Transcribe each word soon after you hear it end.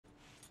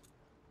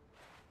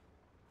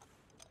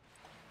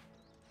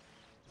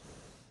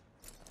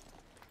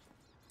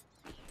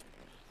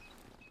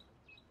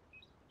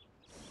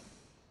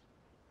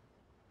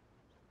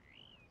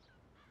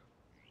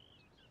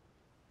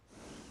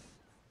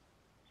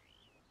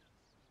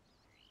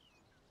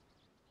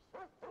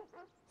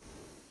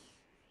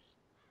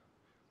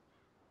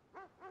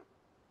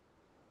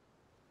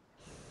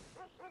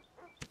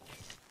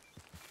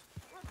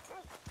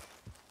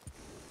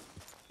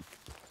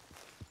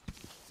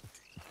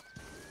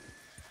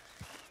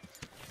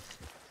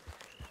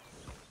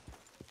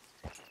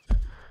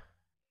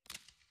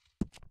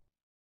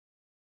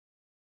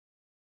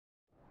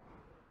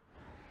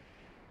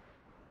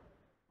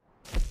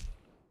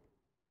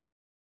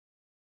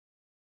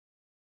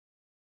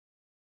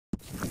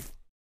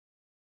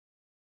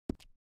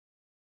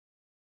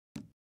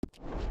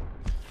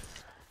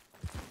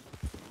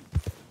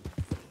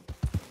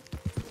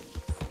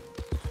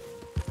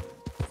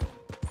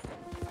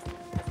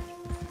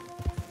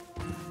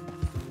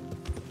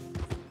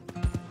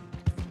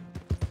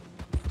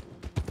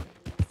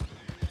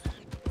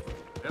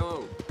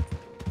Hello.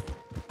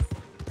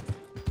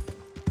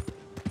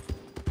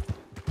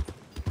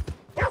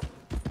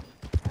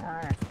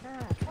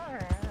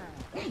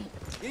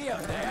 Giddy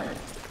up now.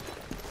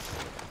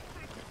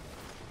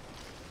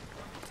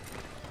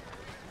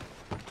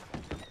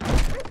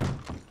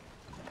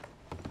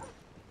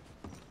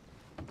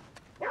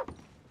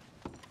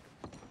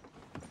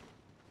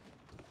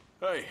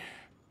 Hey,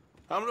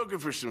 I'm looking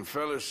for some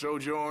fellas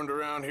sojourned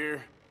around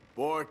here.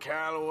 Boy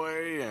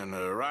Calloway and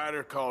a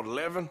rider called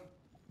Levin.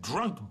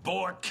 Drunk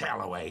boar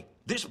Calloway.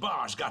 This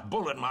bar's got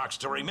bullet marks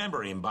to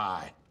remember him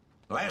by.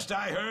 Last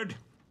I heard,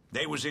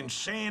 they was in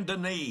Saint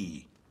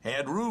Denis.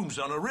 Had rooms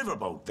on a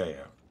riverboat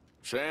there.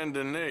 Saint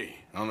Denis,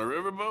 on a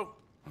riverboat?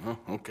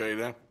 Okay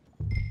then.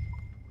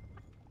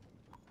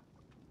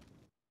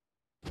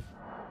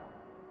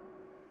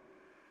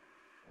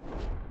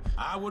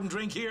 I wouldn't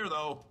drink here,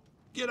 though.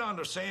 Get on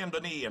to Saint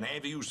Denis and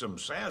have you some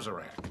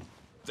Sazerac.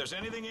 If there's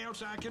anything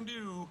else I can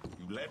do,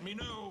 you let me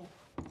know.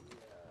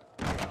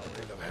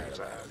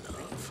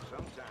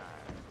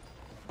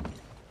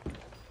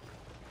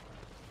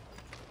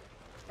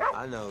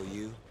 I know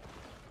you.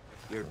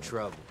 You're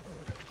trouble.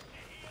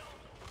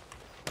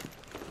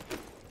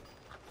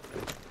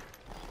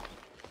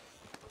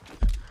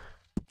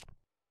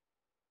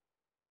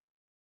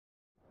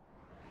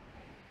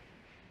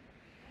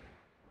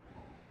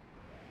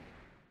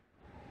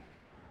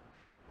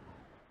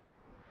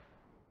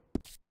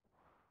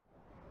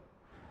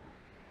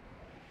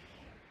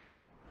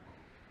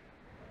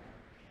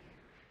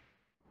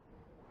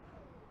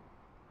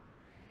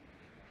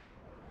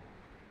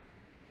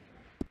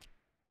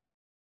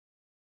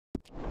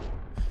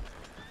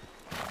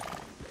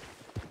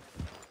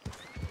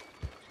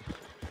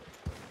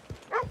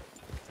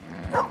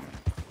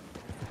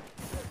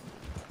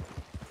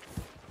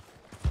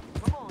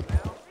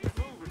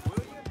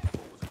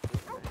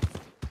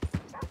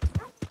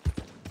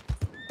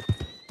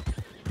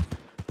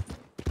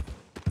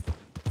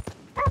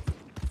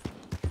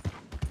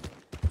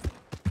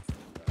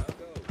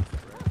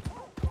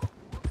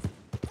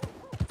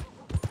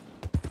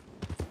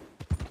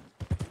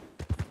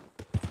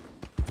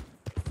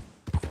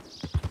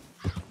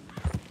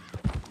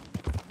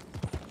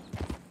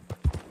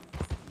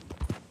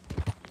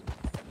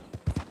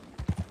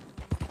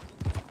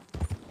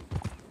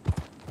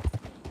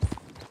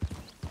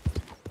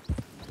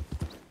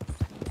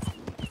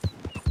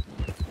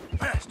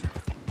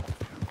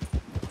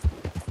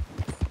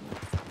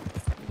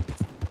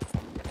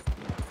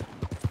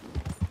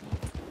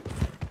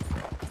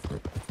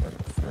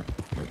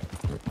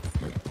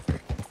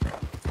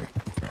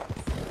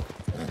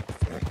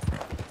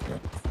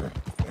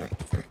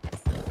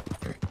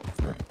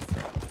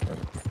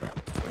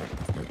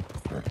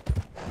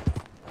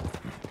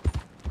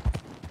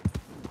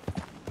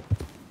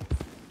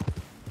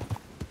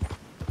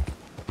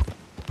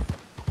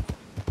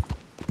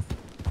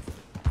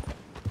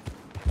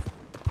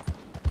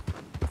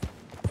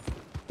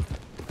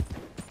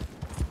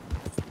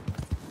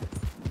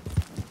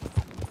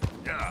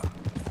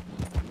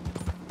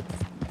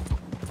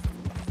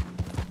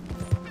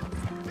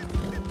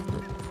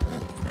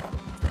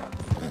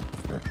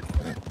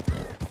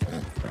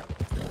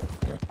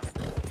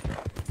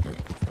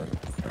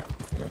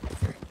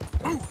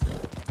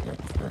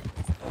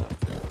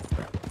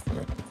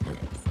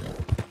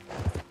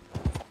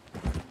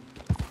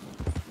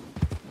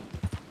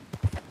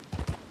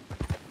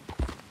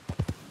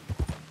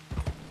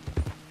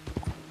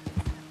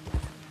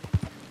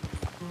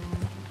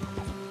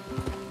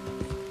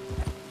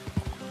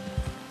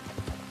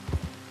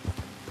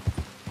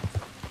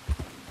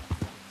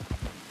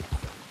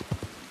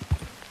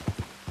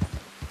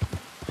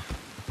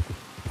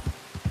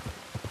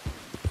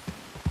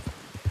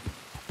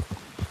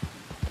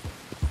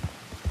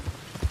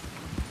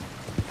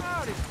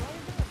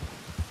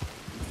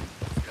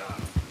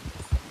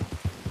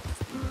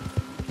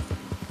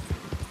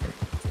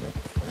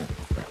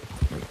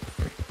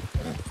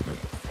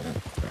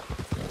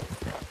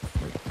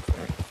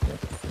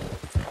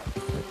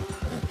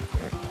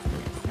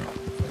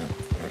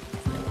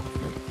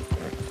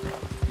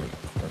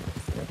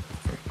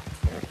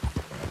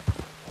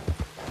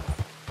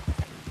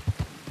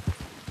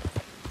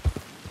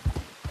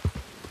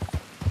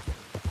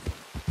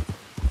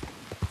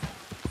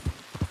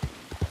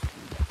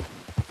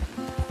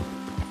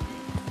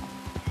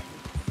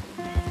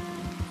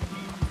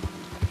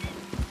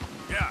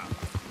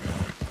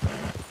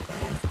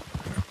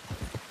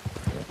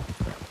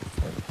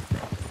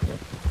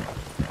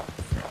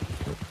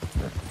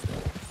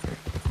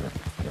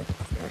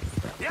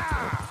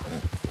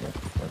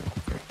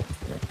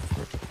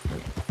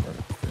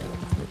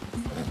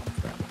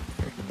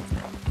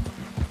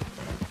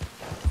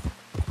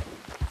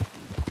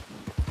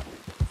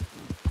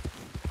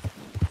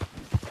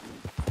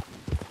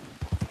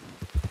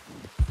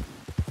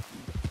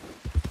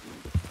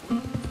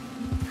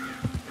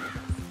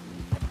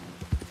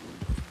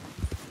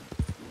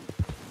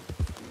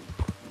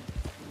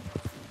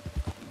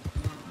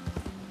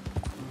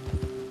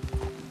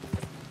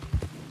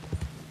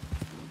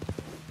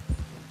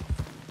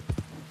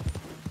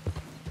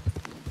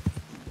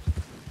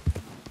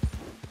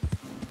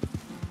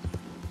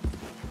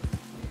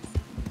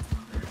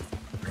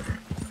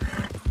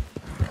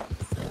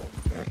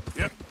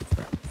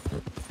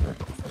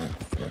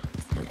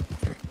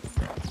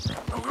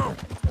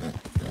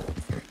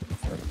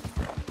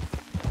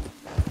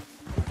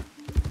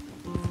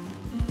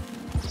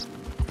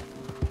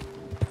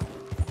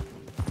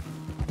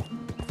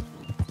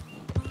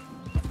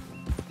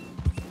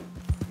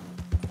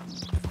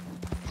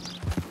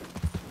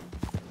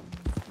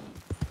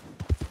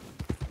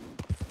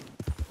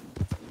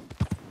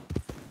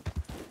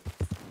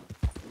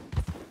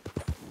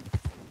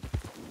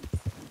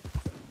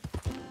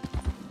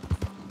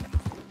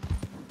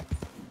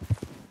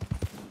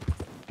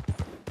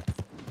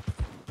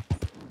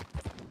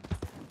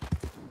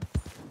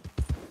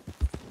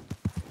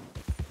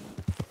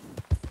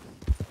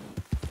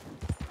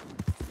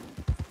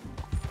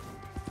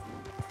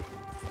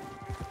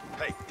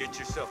 Hey, get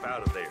yourself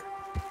out of there.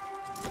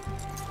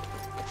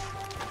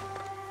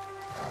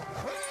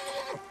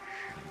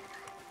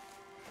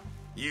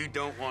 You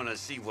don't want to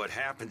see what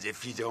happens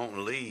if you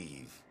don't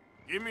leave.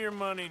 Give me your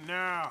money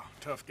now,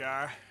 tough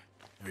guy,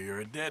 or you're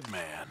a dead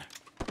man.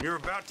 You're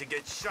about to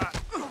get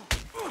shot. Oh,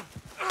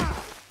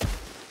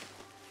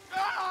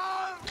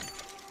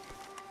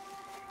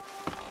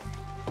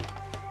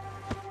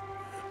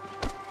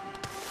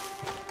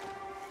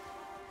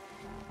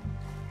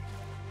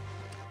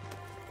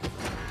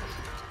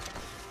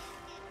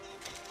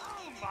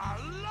 my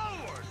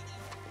Lord!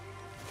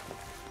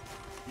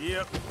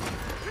 Yep.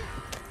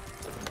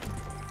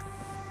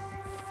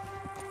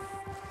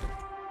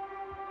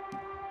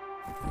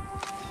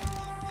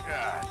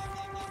 God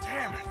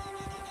damn it.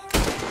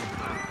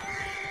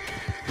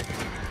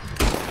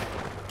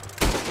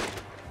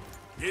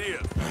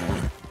 Idiot.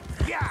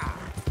 Yeah.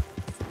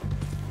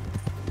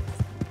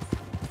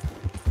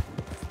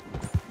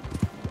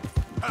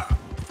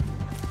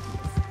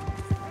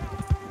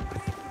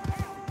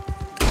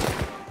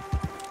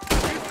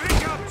 You think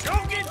I'm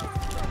joking?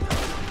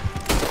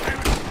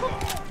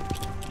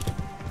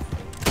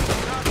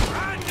 Not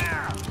right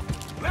now.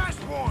 Last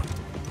one.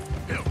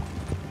 Hill.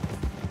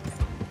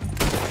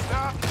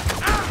 Stop.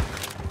 Ah!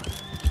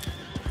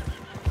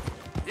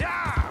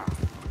 Yeah!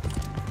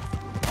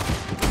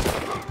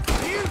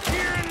 Are you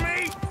hearing me?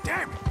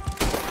 Damn it!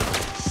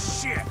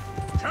 Shit!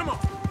 Come on!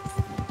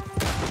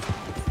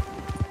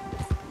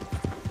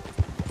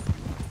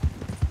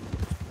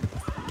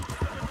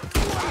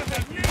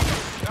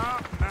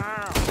 Stop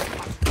now!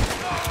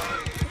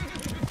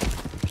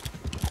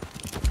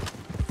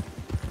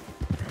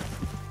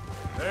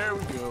 There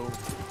we go.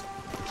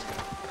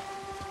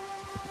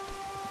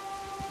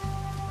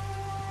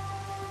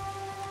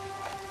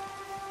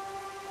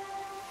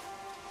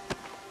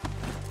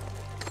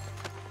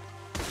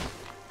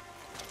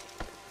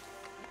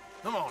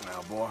 Come on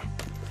now, boy.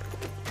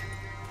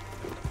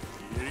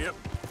 Yep.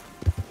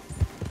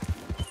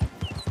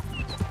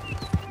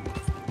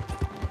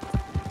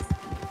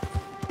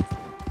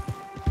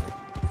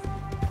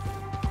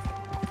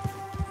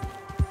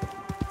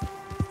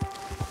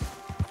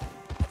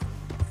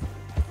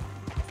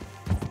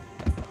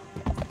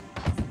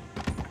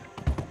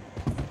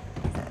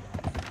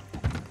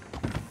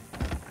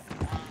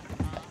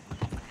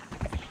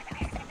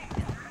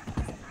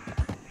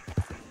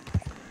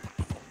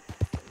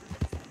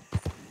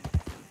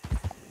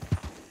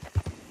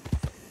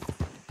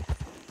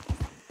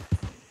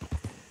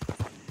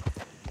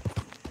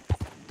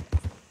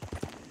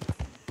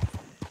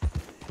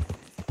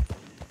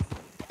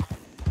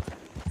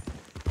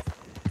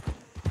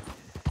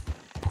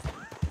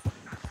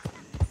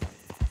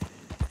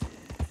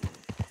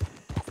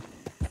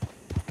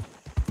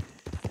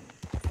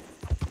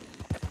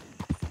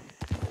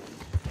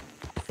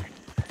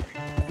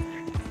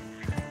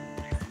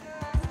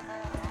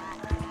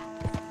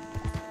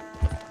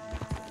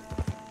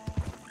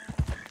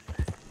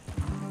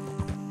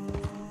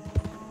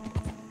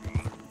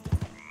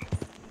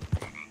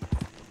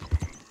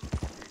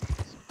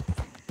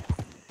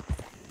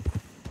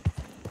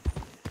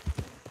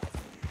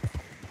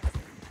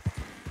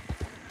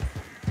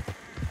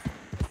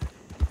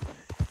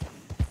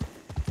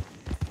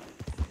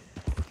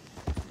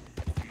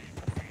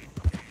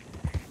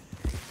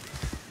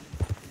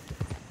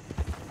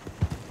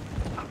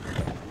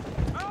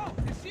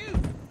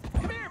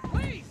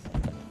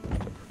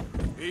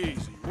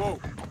 Easy. Whoa.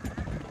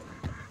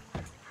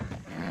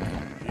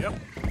 Yep.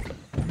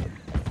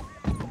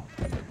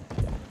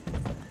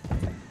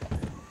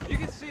 You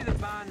can see the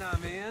bind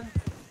I'm in.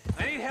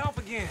 I need help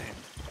again.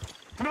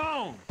 Come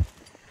on.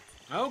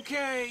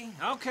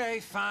 Okay,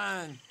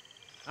 fine.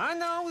 I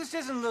know this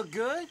doesn't look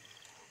good.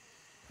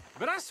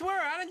 But I swear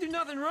I didn't do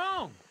nothing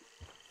wrong.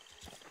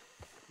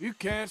 You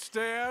can't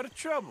stay out of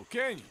trouble,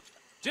 can you?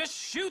 Just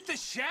shoot the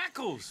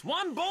shackles.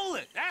 One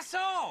bullet, that's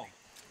all.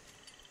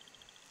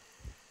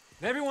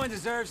 Everyone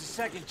deserves a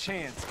second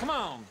chance. Come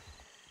on.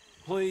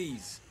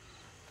 Please.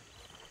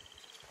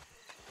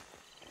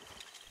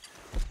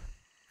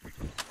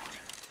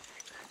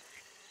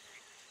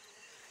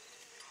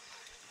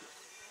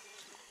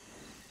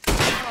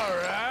 All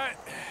right.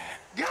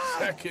 God,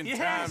 Second yes.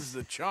 time's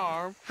the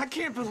charm. I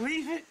can't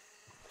believe it.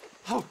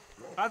 Oh,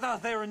 I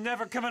thought they were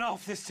never coming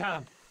off this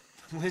time.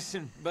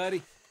 Listen,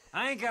 buddy,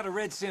 I ain't got a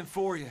red cent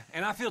for you,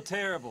 and I feel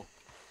terrible.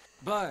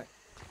 But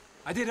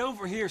I did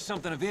overhear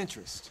something of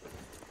interest.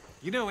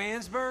 You know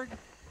Annesburg?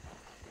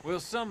 Well,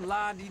 some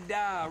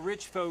la-di-da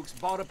rich folks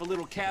bought up a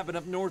little cabin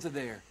up north of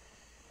there.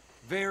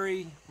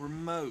 Very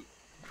remote.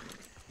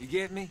 You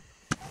get me?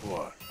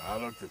 What? I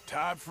look the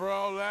type for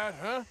all that,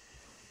 huh?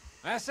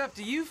 That's up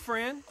to you,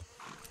 friend.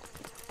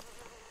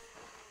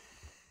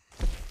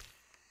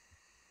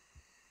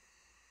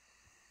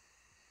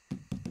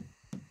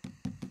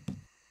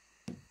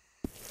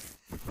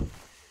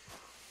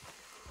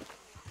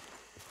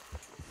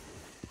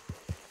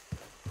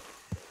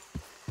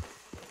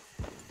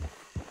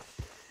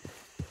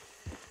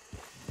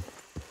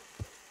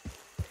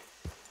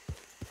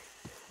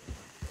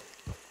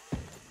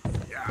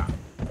 Yeah.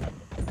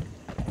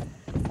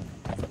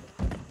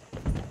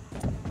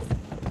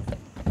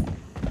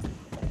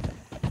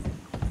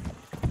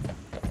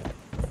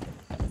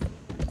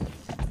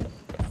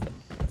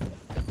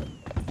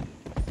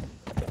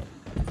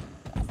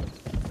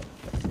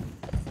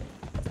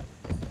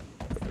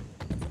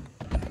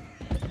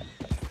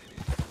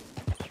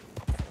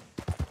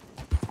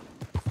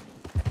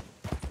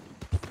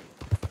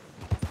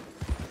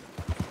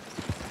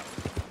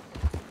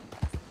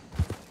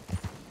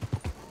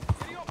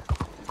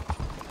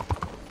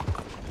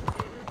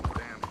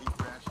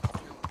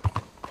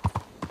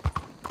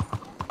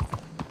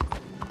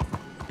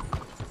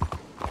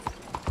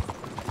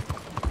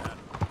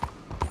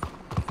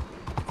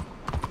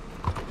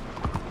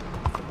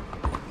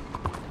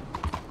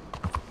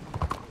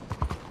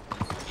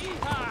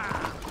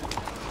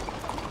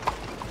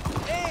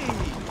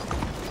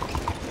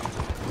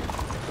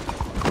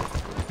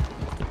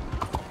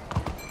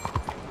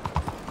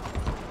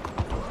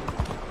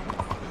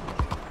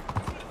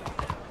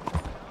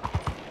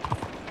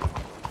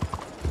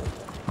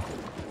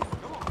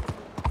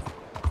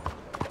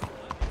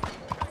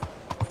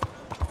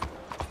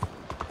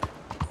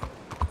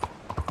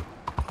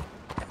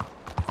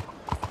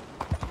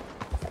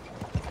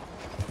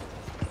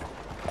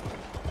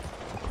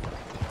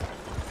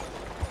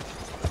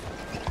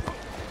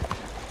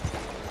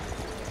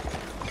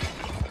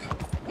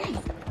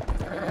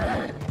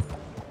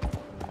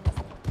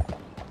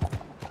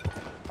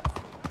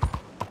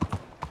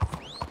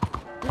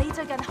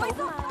 You're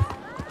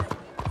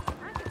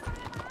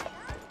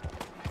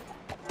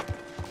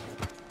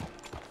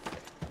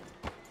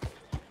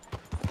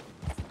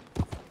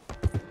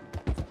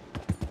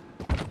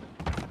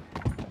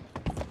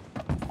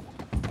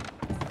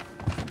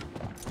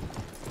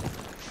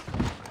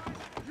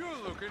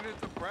looking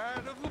at the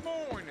pride of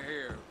Lemoyne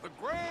here, the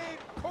great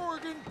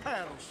Corrigan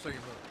paddle steamer.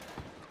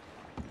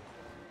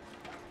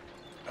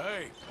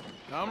 Hey,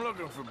 I'm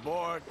looking for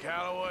Boyd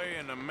Calloway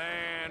and the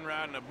man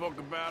writing a book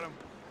about him.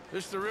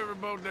 This the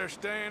riverboat they're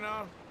staying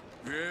on?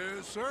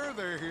 Yes, sir,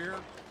 they're here.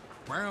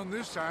 Around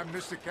this time,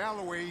 Mr.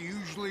 Calloway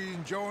usually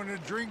enjoying a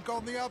drink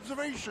on the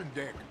observation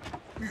deck.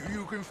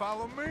 You can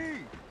follow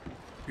me.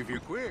 If you're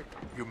quick,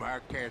 you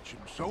might catch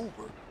him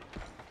sober.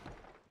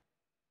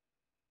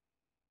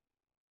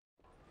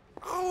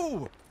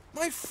 Oh,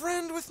 my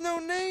friend with no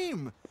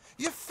name.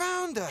 You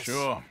found us.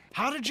 Sure.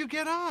 How did you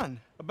get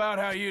on? About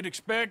how you'd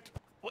expect.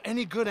 Well,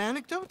 any good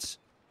anecdotes?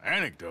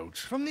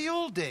 Anecdotes? From the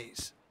old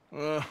days?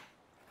 Well,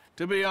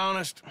 to be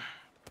honest,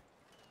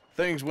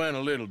 things went a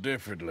little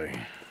differently.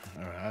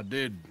 I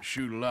did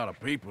shoot a lot of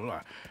people.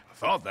 I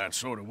thought that's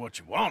sort of what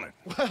you wanted.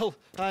 Well,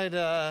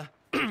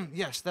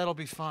 yes, that'll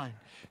be fine.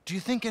 Do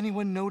you think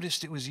anyone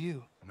noticed it was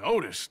you?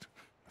 Noticed?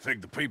 I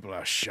think the people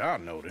I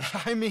shot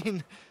noticed. I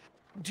mean,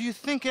 do you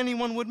think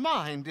anyone would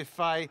mind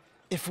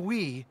if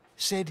we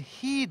said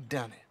he'd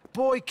done it?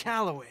 Boy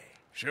Calloway.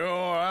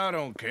 Sure, I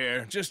don't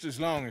care. Just as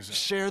long as...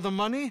 Share the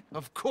money?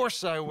 Of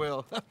course I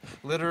will.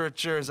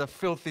 Literature is a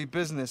filthy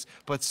business,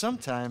 but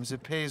sometimes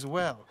it pays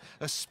well,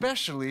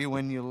 especially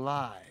when you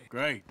lie.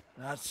 Great.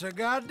 Not so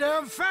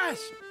goddamn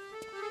fast.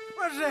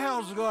 What the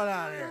hell's going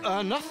on here?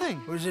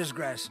 Nothing. Who's this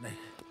grass snake?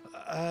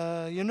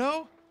 You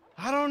know,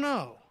 I don't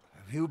know.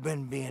 Have you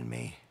been being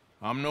me?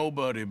 I'm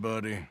nobody,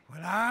 buddy.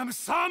 Well, I'm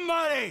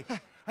somebody!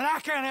 And I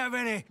can't have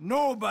any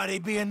nobody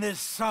being this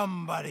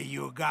somebody,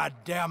 you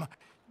goddamn...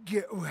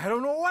 I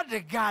don't know what the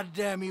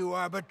goddamn you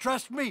are, but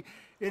trust me,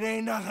 it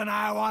ain't nothing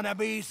I want to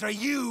be, so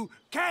you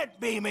can't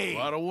be me!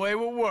 What a way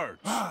with words.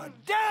 Oh,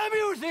 damn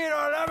you,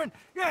 Theodore Levin!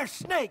 You're a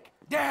snake!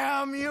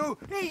 Damn you!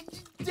 Hey,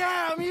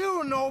 damn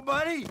you,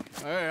 nobody!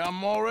 Hey,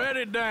 I'm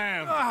already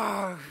damned.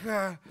 Oh,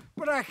 God.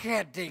 But I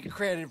can't take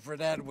credit for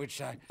that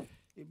which I...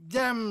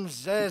 Them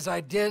says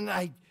I didn't.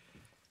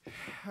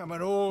 I'm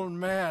an old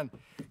man.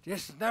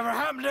 Just never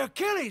happened to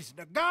Achilles,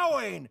 to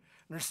Gawain,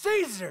 or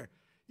Caesar.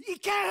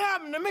 It can't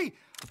happen to me.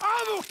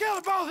 I'm gonna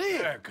kill both of you.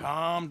 Yeah,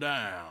 calm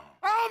down.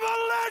 I'm a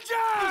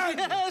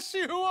legend! Yes,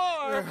 you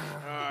are. All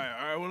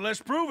right, well,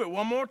 let's prove it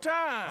one more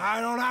time.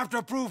 I don't have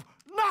to prove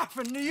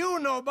nothing to you,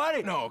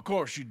 nobody. No, of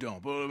course you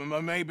don't,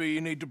 but maybe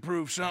you need to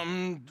prove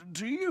something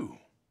to you.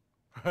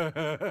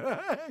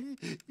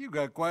 You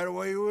got quite a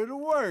way with the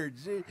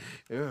words.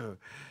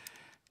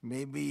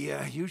 Maybe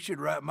you should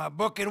write my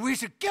book and we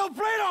should kill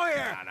Plato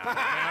here!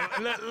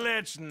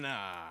 Let's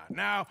not.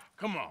 Now,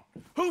 come on.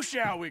 Who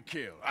shall we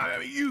kill? I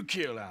mean, you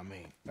kill, I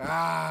mean.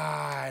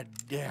 Ah,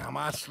 damn.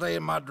 I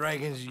slayed my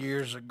dragons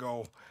years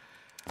ago.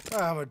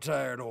 I'm a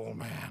tired old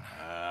man.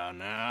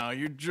 Now,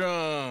 you're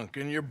drunk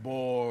and you're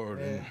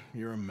bored and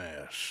you're a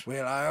mess.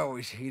 Well, I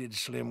always hated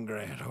Slim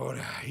Grant. Oh,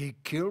 he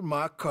killed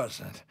my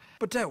cousin.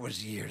 But that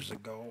was years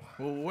ago.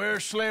 Well,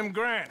 where's Slim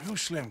Grant?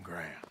 Who's Slim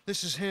Grant?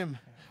 This is him,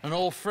 an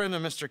old friend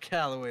of Mr.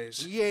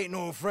 Calloway's. He ain't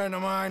no friend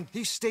of mine.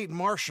 He's state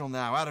marshal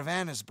now, out of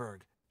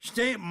Annesburg.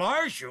 State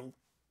marshal?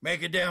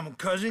 Make a damn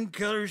cousin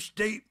killer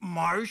state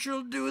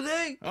marshal, do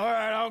they? All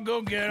right, I'll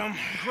go get him.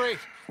 Great.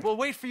 We'll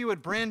wait for you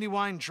at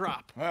Brandywine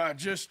Drop.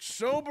 Just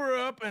sober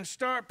up and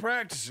start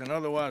practicing.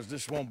 Otherwise,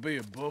 this won't be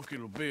a book.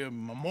 It'll be a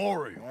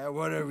memorial.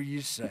 Whatever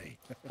you say.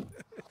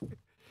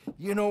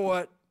 You know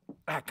what?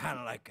 I kind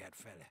of like that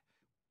fella.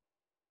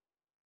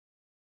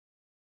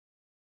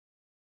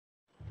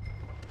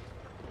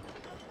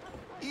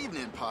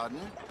 Evening, partner.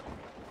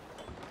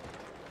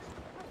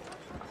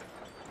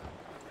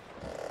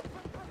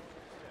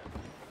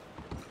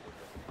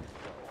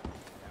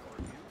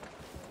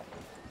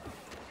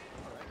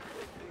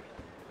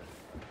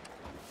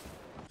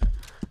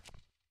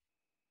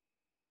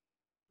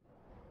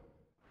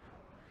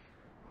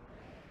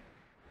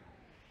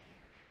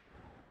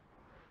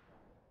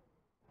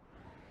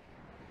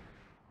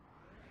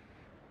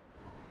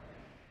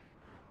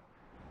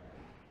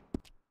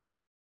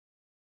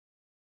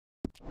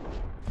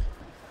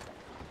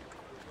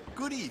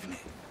 Good evening.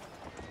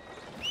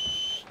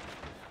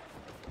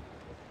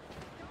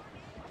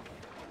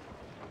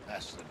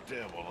 That's the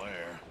devil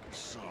there,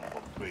 son of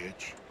a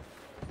bitch.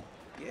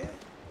 Yeah.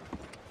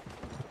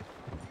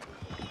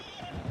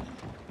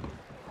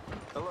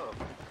 Hello.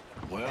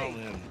 Well,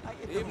 then,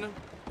 Evening.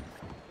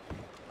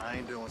 I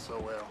ain't doing so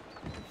well.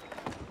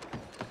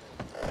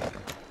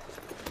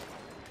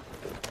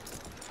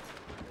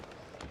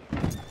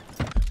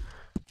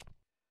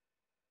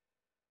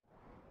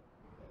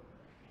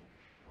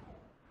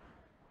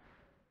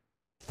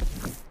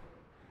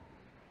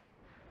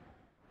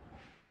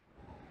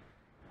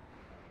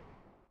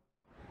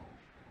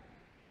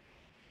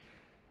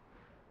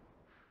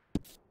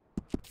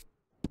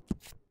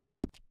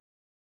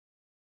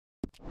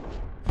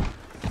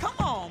 Come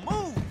on,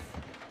 move!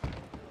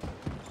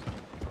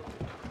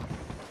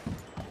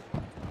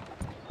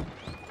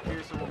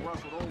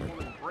 muscled old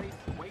woman breaks,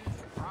 waits,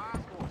 and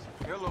drives horses.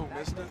 Hello,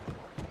 mister.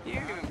 You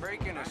even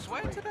breaking a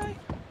sweat today?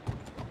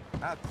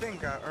 I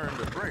think I earned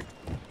a break.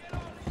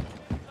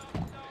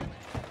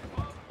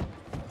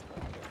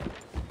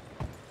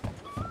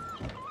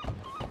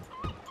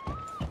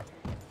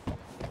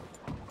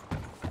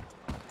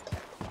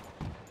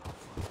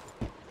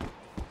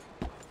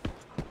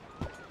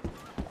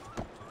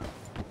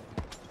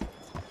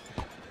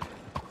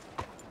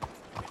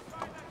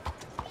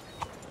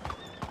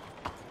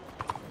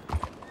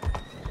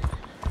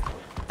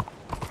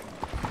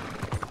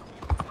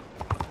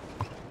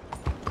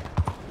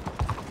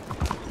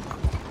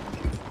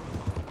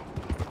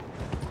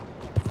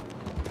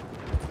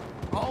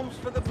 Homes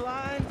for the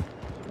blind?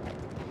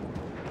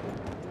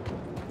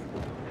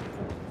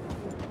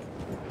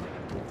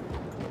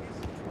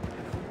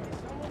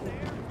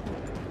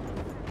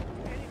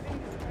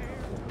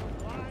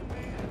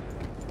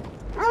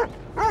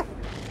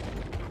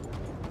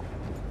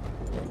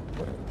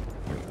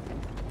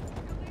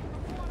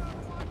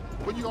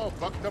 What you all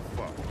bucked up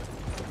for?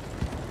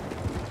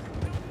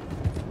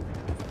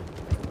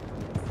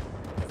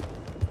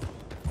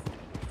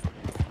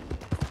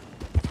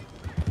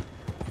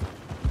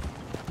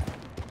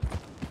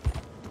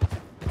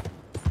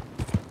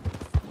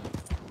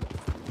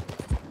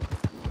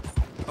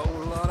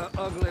 Whole lot of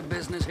ugly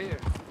business here.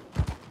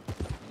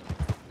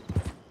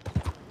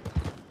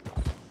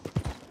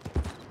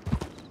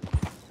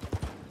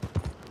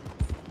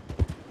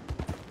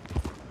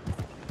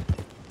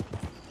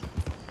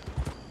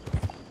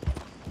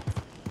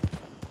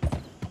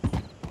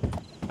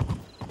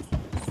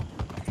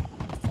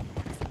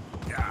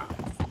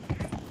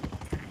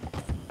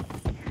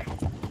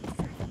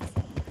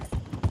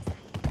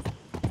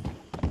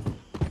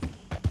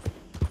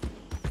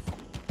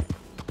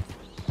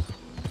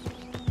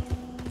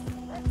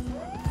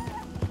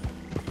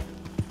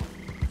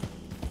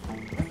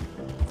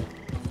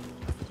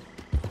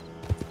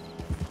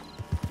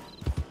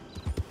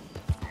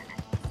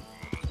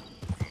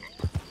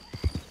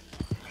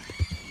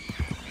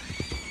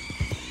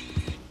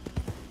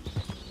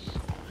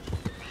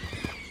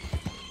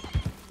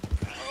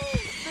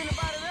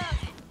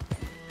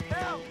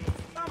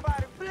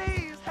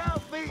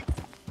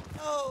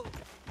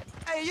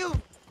 Hey, you!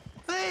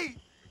 Please!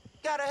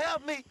 Gotta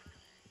help me!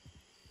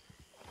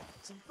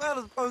 Some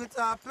fellas broke into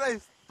our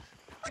place.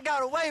 I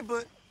got away,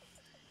 but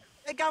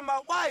they got my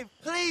wife.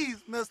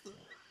 Please, mister.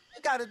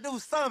 You gotta do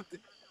something.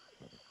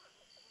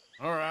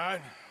 All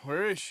right.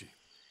 Where is she?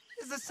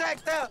 It's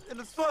sacked out in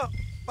the swamp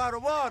by the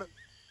water.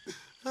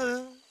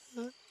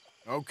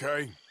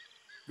 Okay.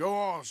 Go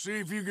on. See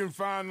if you can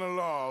find the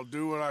law. I'll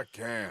do what I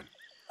can.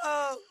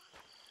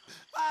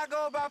 I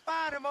go about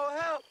finding more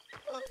help.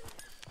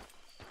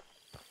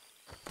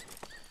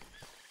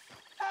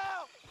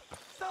 Help!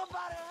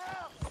 Somebody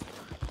help!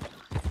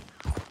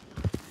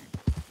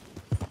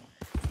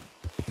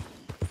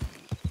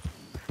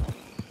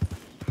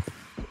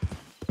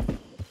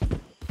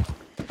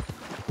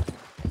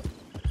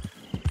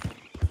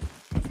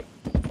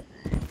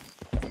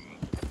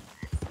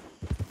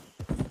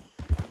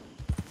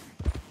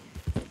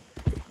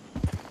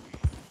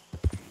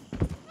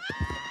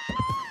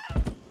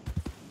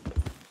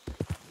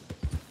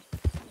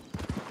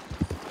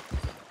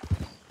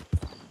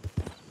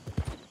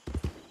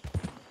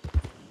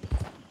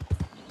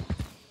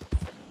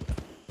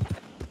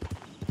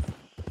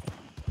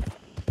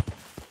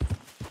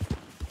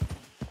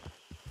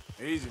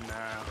 Easy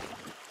now.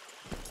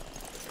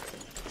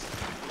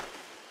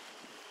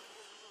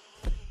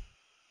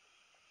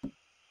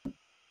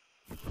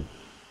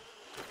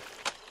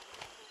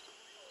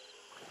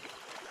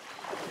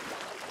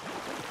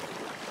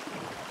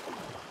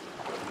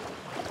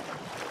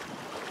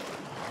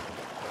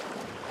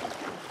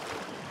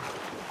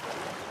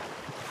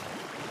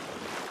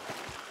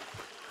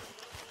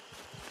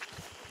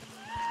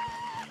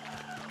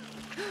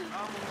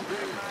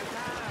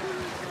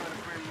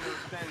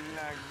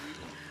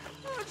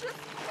 Just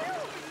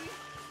kill me.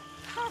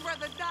 I'd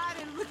rather die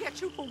than look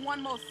at you for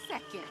one more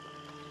second.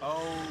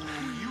 Oh,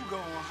 you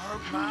gonna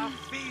hurt my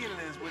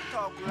feelings with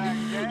talk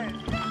like that.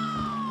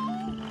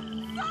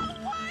 No!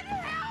 Someone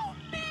help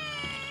me!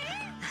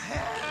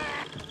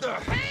 The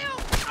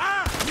Help!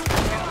 Ah! You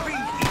can't be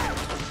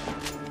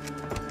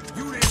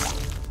here! You didn't...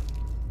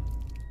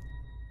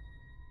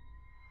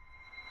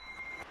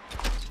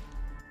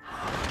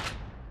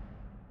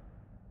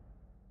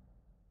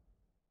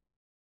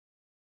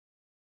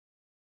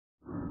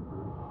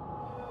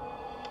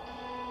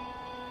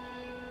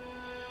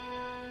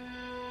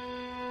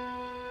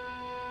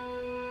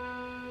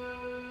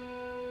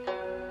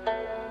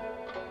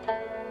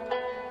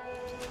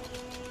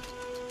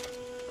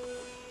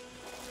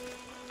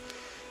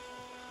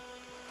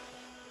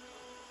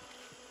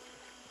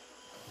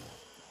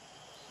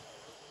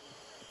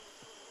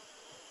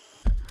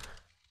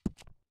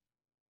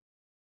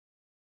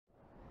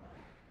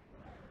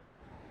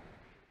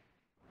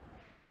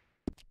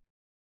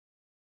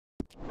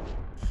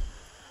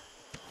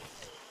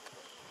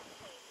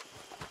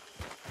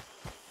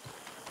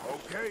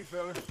 Okay,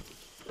 fella.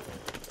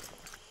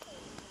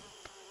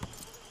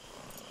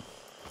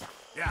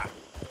 Yeah.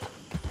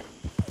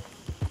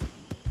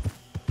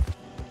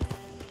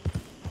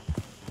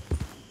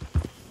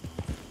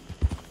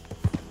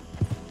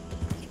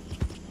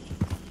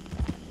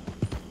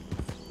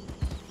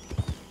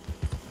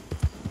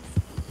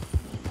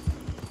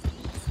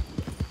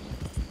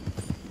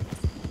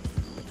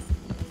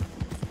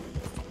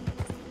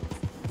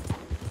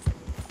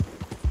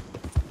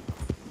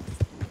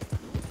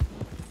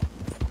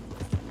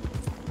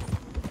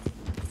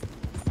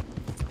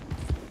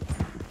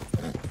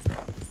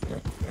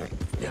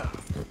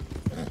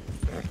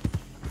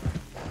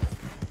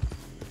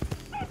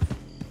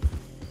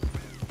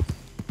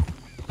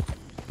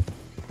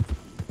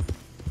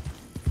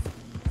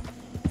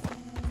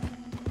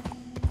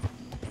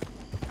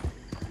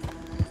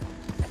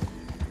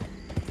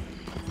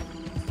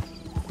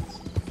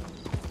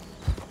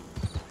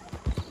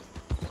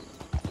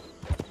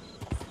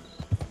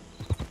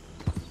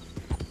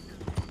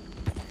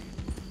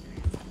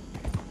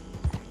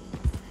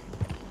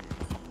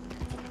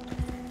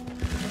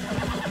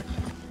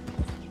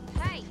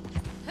 Hey,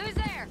 who's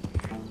there?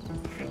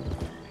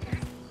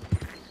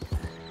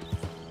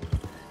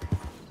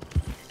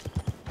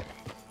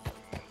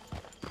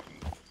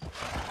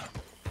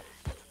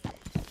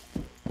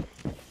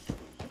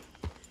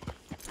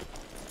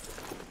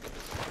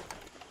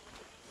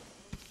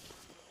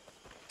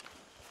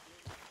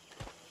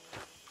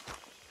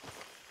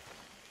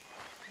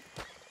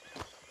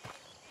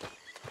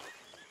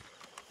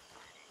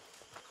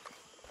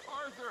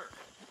 Arthur,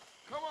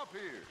 come up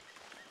here.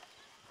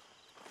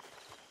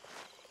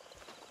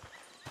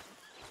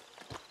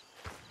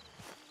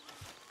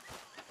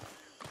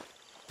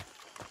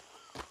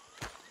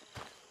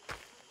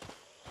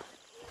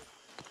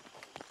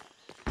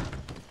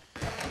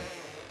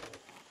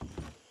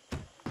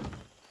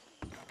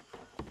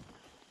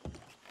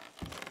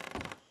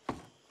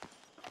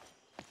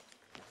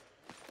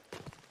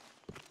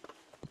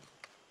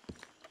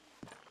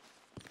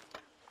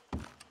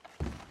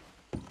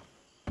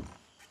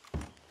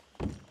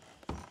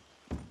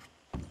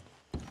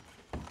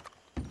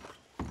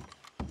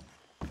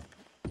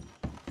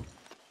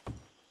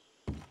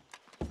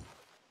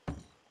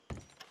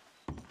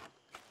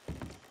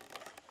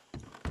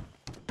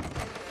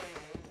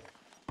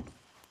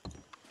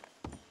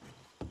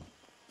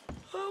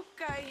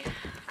 Okay,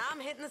 I'm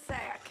hitting the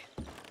sack.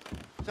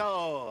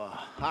 So,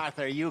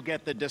 Arthur, you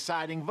get the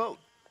deciding vote.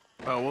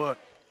 What?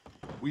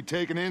 We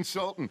take an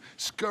insult and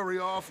scurry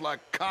off like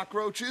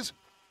cockroaches?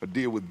 Or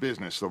deal with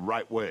business the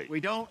right way? We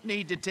don't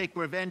need to take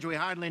revenge. We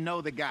hardly know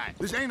the guy.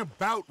 This ain't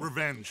about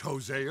revenge,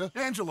 Hosea.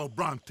 Angelo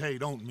Bronte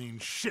don't mean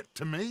shit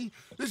to me.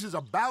 This is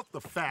about the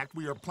fact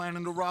we are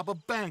planning to rob a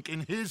bank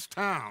in his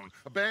town.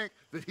 A bank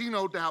that he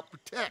no doubt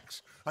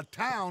protects. A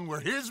town where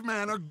his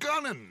men are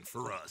gunning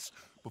for us.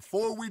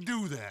 Before we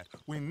do that,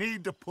 we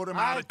need to put him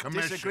out of commission.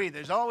 I disagree.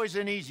 There's always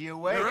an easier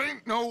way. There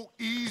ain't no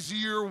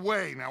easier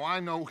way. Now, I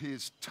know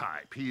his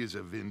type. He is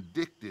a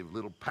vindictive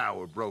little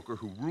power broker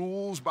who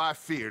rules by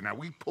fear. Now,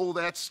 we pull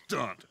that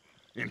stunt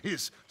in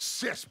his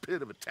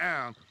cesspit of a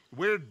town,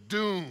 we're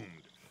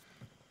doomed.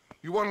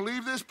 You want to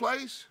leave this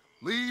place?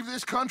 Leave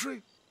this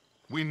country?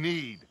 We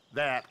need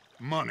that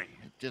money.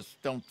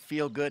 Just don't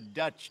feel good,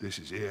 Dutch. This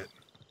is it.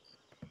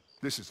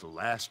 This is the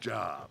last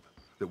job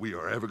that we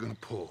are ever going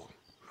to pull.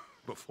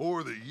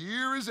 Before the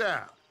year is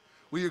out,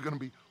 we are going to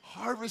be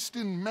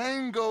harvesting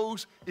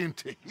mangoes in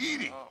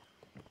Tahiti.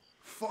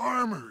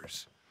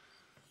 Farmers.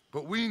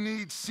 But we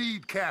need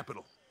seed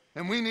capital,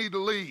 and we need to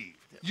leave.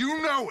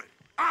 You know it.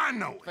 I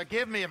know it.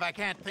 Forgive me if I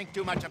can't think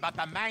too much about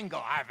the mango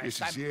harvest.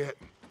 This is it.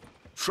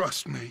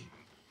 Trust me.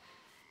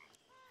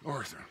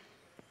 Arthur.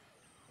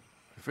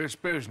 If it's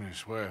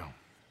business, well,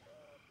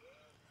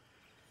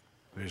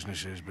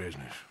 business is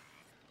business.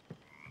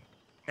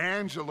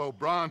 Angelo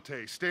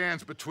Bronte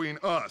stands between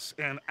us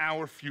and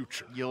our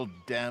future. You'll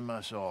damn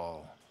us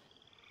all.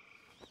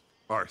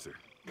 Arthur,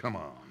 come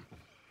on.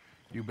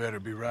 You better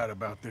be right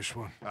about this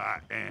one. I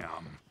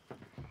am.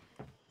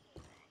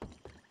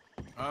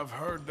 I've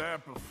heard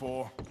that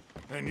before.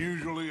 And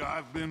usually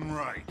I've been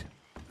right.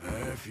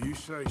 If you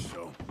say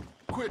so.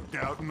 Quit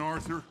doubting,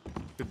 Arthur.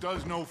 It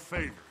does no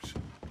favors.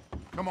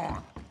 Come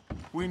on.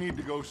 We need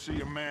to go see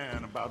a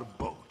man about a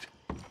boat.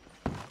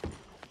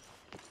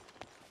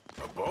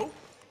 A boat?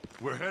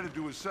 We're headed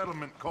to a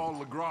settlement called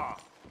Le Gras.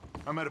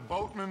 I met a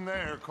boatman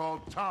there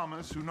called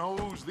Thomas who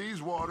knows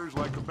these waters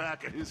like the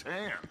back of his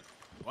hand.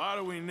 Why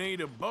do we need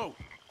a boat?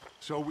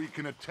 So we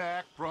can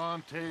attack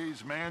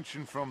Bronte's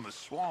mansion from the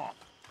swamp.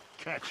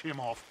 Catch him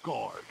off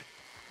guard.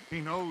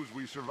 He knows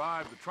we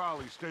survived the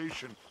trolley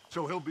station,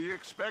 so he'll be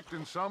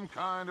expecting some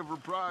kind of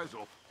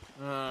reprisal.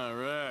 All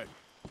right.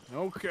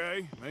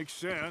 Okay, makes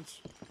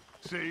sense.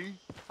 See?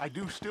 I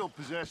do still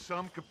possess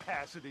some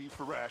capacity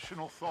for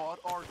rational thought,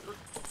 Arthur.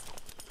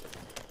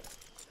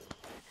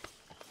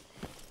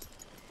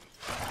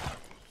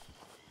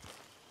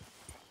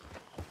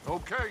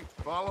 Okay,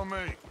 follow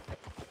me.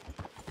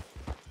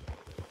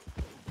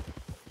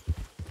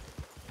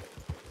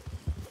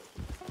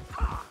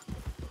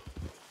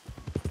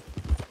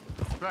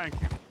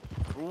 Thank you.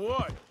 For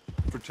what?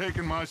 for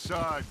taking my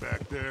side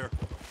back there.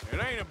 It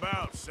ain't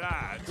about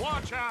sides.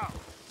 Watch out!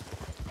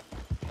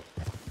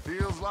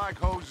 Feels like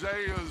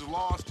Hosea's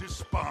lost his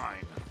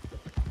spine.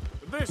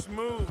 This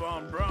move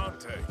on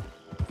Bronte,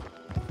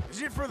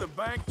 is it for the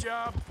bank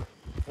job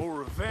or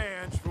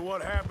revenge for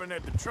what happened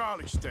at the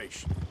trolley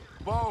station?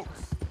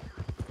 Both.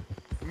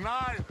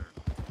 Neither.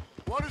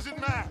 What does it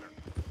matter?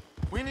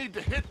 We need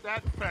to hit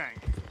that bank.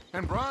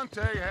 And Bronte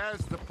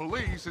has the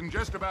police and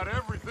just about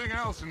everything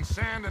else in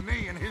Saint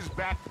Denis in his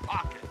back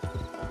pocket.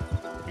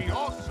 He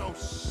also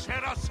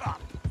set us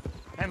up.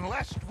 And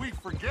lest we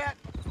forget,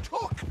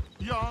 took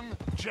young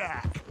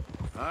Jack.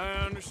 I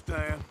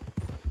understand.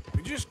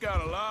 We just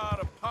got a lot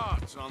of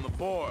pots on the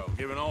boil,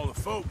 given all the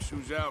folks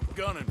who's out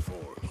gunning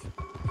for us.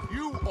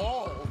 You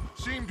all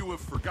seem to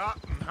have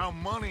forgotten how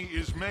money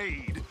is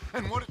made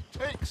and what it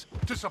takes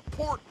to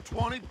support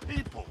 20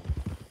 people.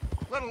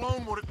 Let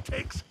alone what it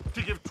takes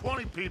to give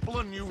 20 people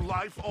a new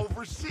life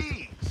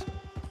overseas.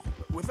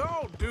 With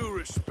all due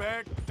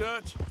respect,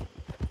 Dutch,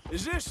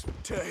 is this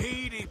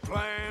Tahiti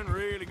plan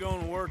really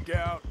gonna work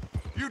out?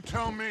 You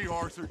tell me,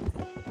 Arthur.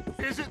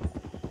 Is it?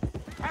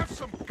 Have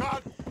some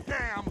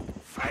goddamn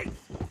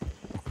faith.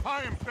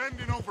 I am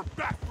bending over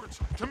backwards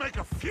to make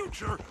a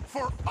future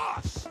for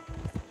us.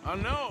 I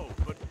know,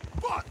 but...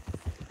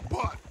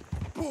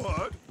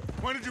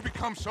 When did you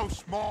become so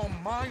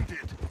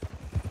small-minded?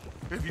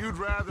 If you'd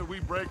rather we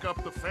break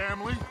up the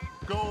family,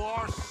 go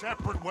our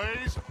separate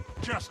ways,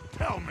 just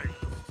tell me.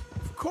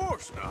 Of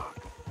course not.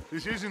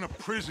 This isn't a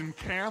prison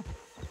camp.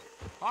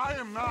 I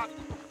am not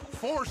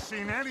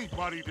forcing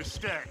anybody to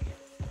stay.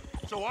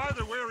 So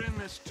either we're in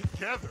this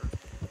together,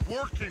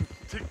 working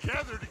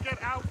together to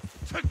get out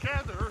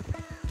together,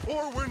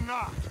 or we're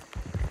not.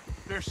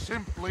 There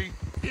simply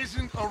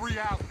isn't a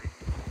reality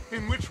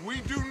in which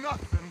we do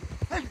nothing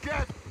and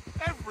get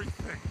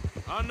everything.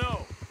 I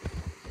know.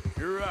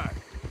 You're right.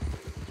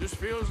 Just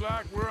feels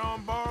like we're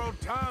on borrowed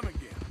time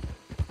again.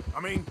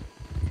 I mean,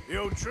 the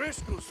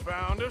O'Driscolls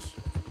found us.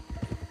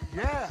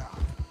 Yeah.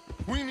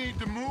 We need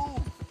to move,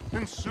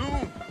 and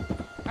soon.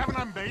 Haven't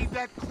I made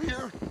that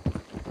clear?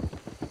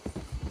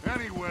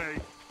 Anyway,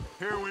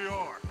 here we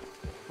are.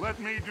 Let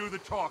me do the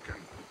talking.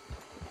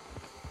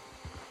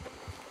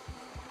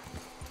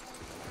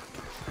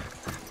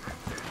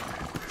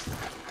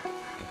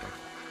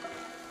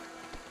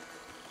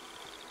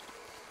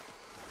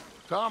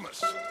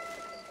 Thomas.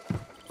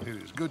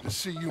 It is good to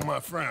see you, my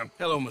friend.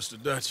 Hello,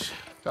 Mr. Dutch.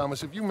 Thomas,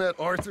 have you met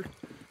Arthur?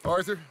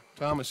 Arthur,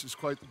 Thomas is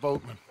quite the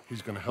boatman.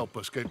 He's gonna help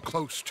us get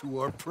close to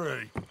our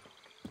prey.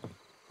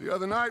 The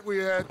other night we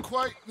had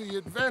quite the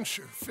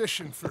adventure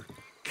fishing for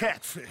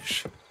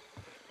catfish.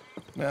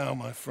 Now,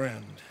 my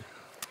friend,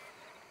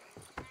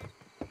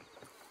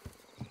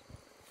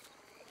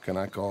 can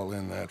I call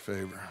in that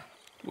favor?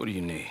 What do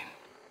you need?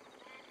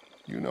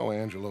 You know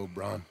Angelo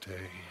Bronte.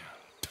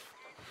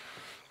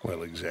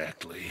 Well,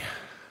 exactly.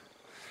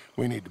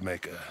 We need to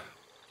make a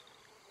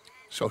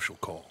social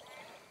call.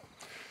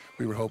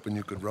 We were hoping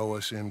you could row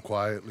us in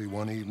quietly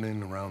one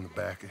evening around the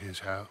back of his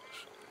house.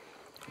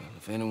 Well,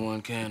 if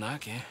anyone can, I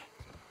can.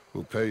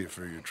 We'll pay you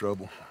for your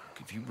trouble.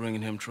 If you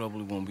bringing him trouble,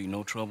 it won't be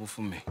no trouble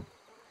for me.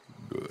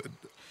 Good.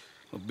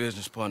 My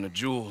business partner,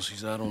 Jules,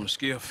 he's out on the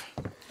skiff.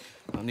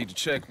 I need to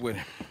check with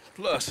him.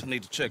 Plus, I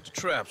need to check the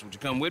traps. Would you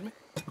come with me?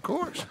 Of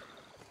course.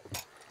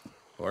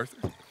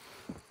 Arthur?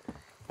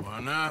 Why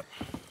not?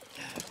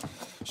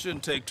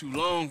 Shouldn't take too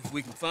long if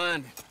we can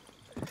find him.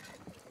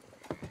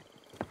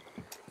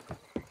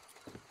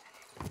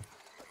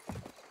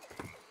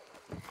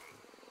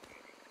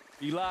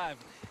 Be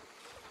lively.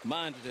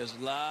 Mind you, there's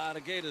a lot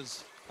of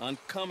gators.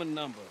 Uncommon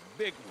number.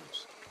 Big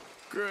ones.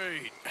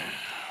 Great.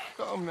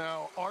 Come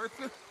now,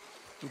 Arthur.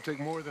 It'll take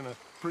more than a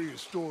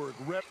prehistoric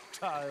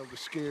reptile to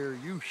scare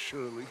you,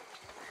 surely.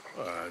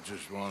 I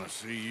just want to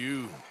see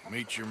you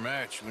meet your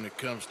match when it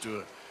comes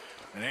to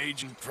an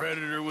aging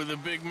predator with a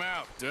big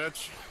mouth,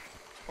 Dutch.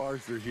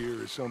 Arthur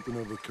here is something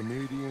of a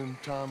comedian,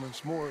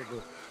 Thomas. More of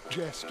a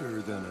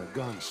jester than a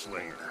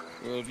gunslinger.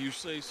 Well, if you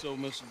say so,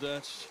 Mr.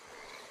 Dutch.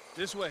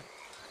 This way.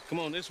 Come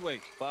on, this way.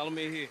 Follow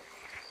me here.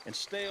 And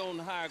stay on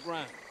the higher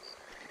ground.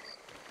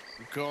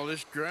 You call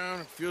this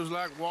ground? It feels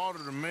like water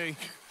to me.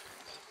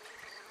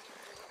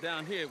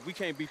 Down here, we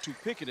can't be too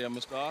picky there,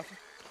 Mr. Arthur.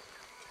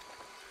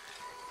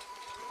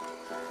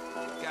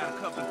 Got a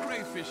couple of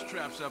crayfish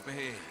traps up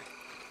ahead.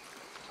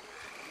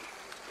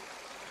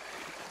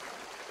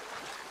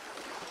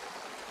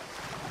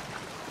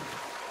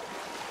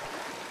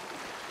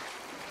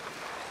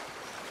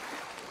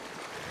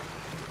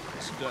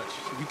 Mr. Dutch,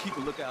 if you keep a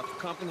lookout for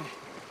company,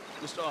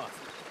 Mr.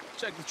 Arthur,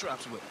 check the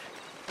traps with me.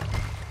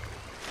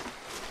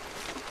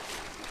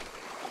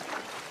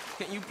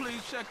 Can you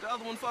please check the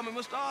other one for me,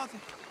 Mr. Arthur?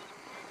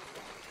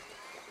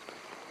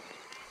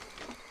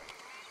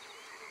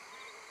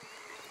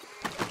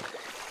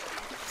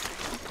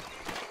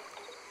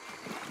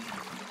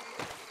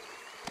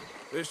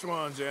 This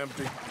one's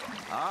empty.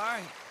 All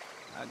right.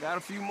 I got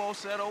a few more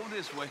set over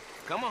this way.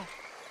 Come on.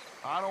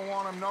 I don't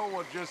want to know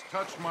what just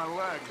touched my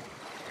leg.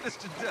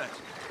 Mr. Dutch,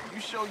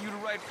 you sure you the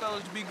right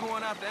fellas to be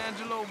going after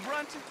Angelo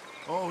Bronte?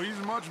 Oh, he's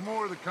much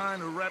more the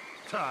kind of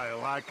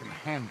reptile I can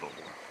handle.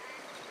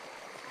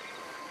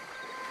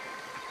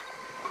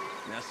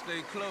 Now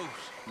stay close.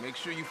 Make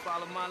sure you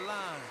follow my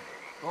line.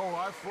 Oh,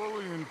 I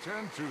fully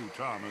intend to,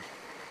 Thomas.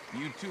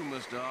 You too,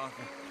 Mr.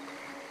 Arthur.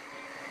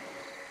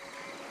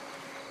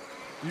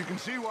 You can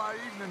see why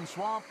evening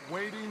swamp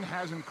wading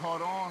hasn't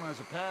caught on as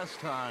a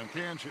pastime,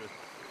 can't you?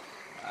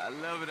 I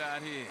love it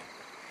out here.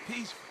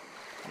 Peaceful.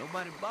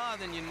 Nobody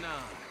bothering you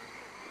now.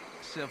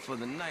 Except for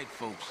the night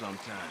folk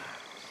sometimes.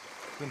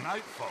 The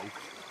night folk?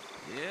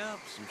 Yep,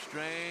 some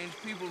strange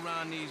people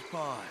around these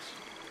parts.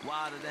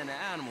 Wilder than the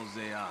animals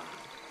they are.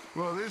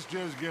 Well, this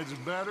just gets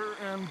better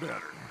and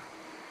better.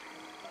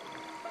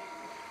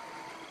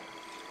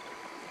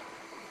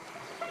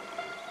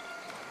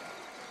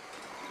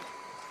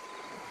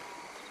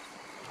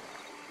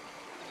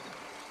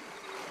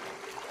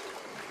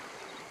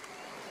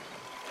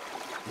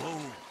 Whoa.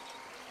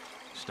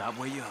 Stop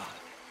where you are.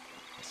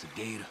 It's a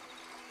gator.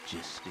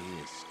 Just stay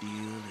as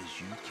still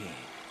as you can.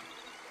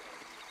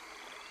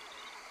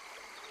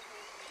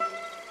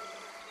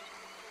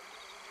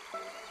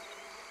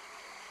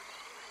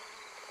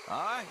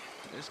 All right,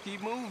 let's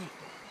keep moving.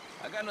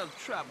 I got another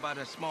trap by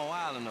that small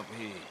island up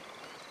ahead.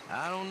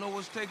 I don't know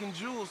what's taking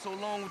Jules so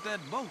long with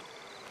that boat.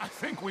 I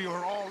think we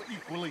are all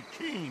equally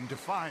keen to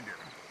find her.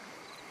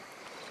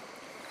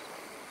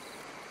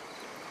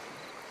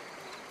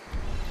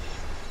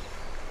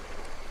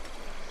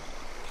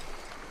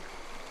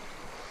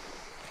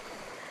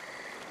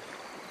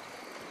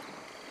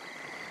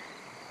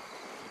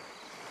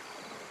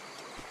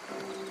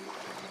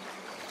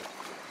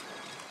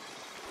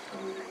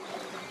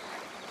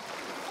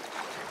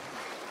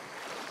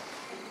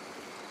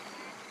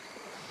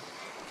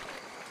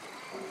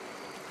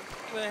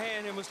 Give me a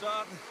hand here, Mr.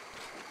 Arthur.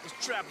 This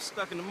trap is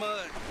stuck in the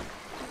mud.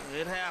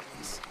 It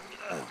happens.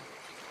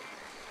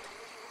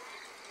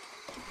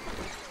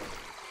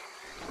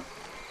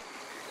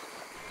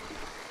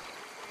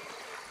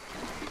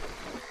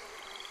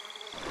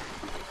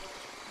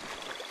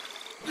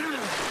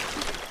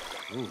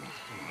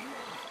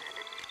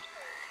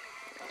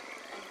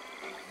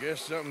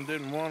 Guess something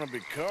didn't want to be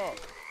caught.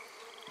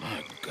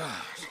 My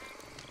gosh.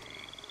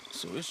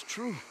 So it's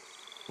true.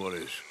 What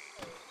is?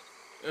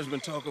 There's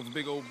been talk of a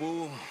big old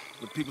bull,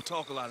 but people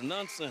talk a lot of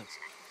nonsense.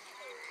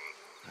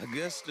 I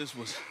guess this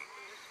was...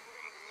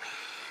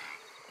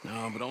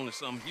 No, but only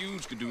something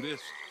huge could do this.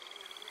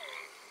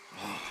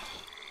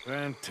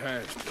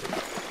 Fantastic.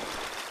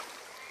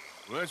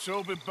 Let's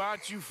hope it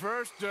bites you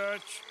first,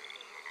 Dutch.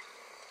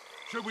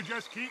 Should we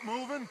just keep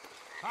moving?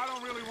 I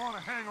don't really want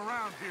to hang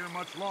around here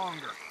much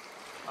longer.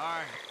 All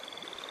right.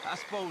 I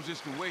suppose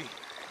this can wait.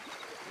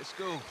 Let's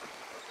go.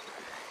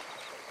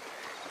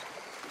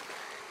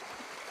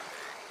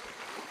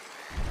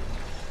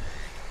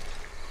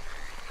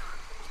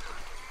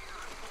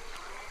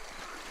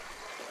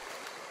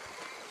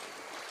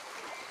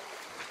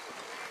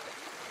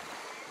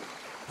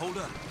 Hold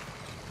up.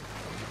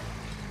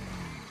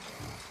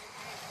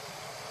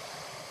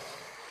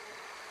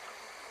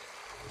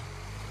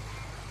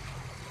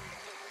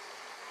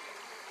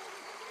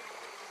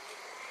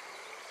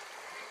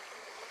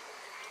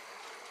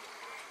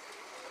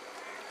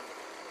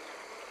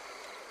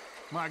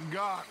 My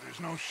God, there's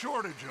no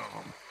shortage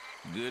of them.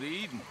 Good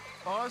eating.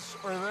 Us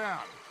or them?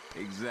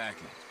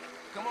 Exactly.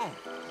 Come on.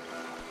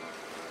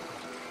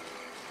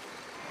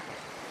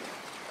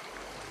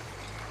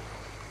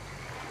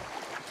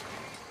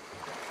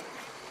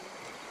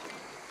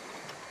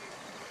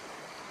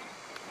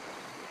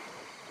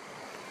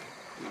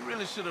 We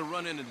really should have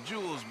run into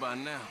Jules by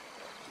now.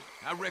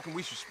 I reckon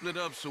we should split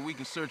up so we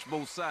can search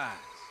both sides.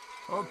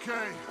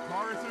 Okay,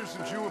 Arthur,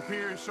 since you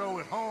appear so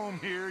at home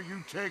here,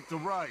 you take the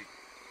right.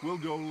 We'll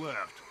go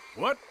left.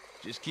 What?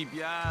 Just keep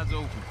your eyes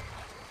open.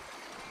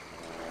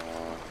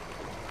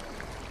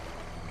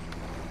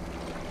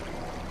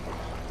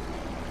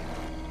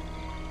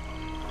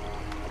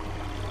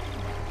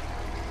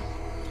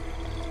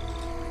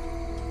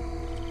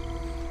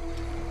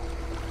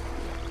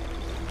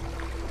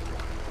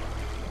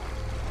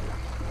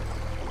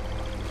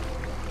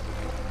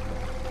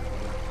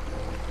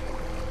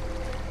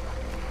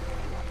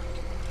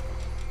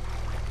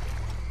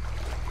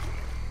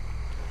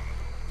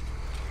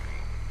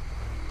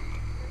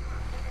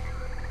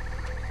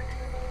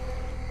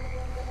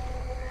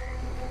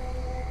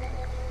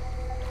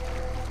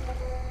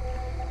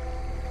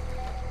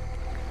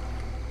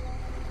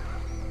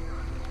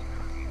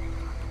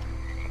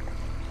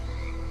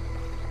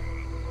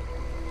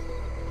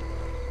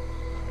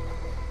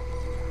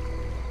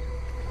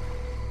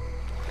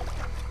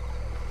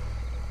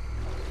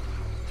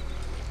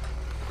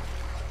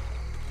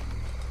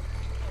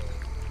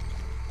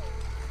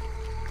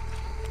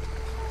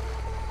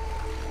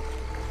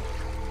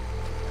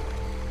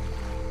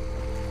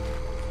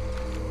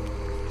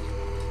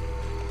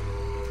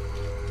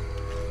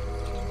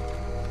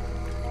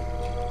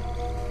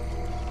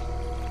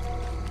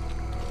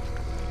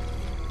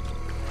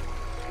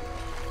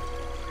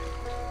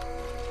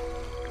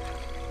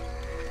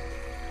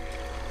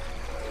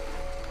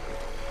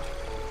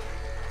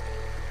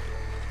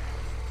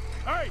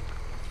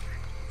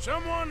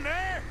 Someone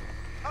there?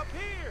 Up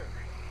here.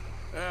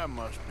 That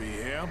must be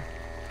him.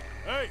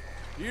 Hey,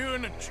 you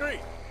in the tree.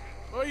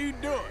 What are you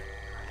doing?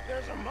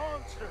 There's a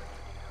monster.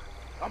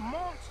 A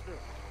monster.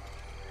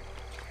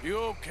 You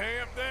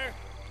okay up there?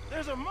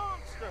 There's a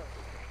monster.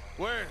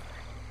 Where?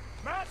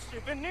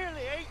 Mastiff, it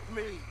nearly ate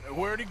me.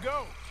 Where'd he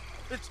go?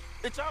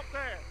 It's out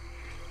there.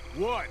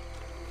 What?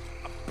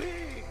 A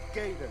big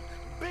gator.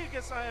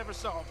 Biggest I ever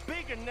saw.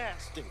 Big and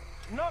nasty.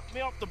 Knocked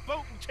me off the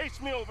boat and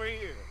chased me over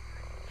here.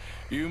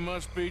 You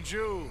must be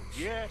Jules.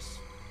 Yes.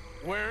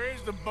 Where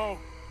is the boat?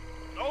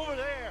 Over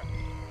there.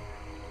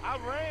 I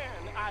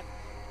ran.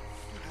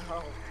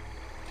 Oh.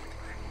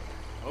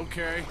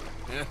 Okay.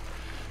 Yeah.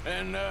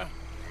 And,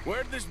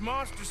 where'd this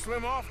monster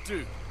swim off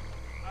to?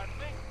 I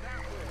think that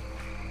way.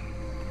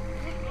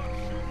 Good luck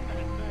shooting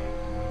that thing.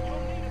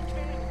 You'll need a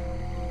can.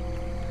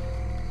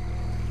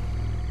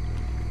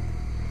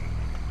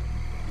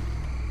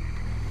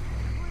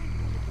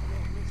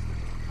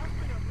 I've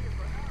been up here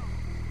for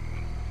hours.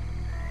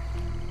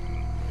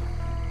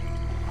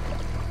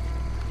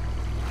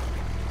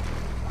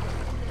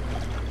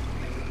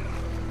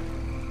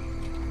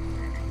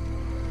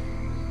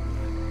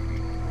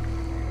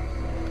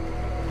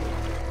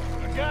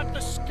 I got the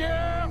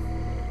skiff.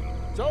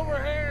 It's over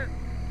here.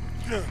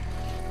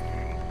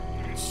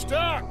 It's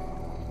stuck.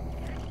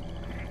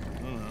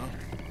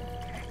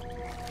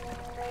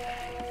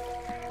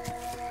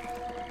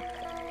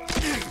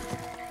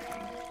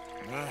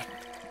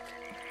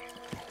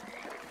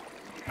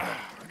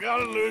 I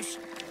got it loose.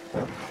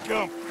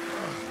 Go.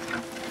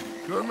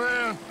 Good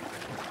man.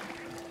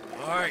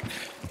 All right,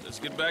 let's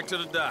get back to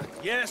the dock.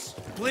 Yes,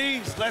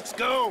 please, let's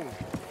go.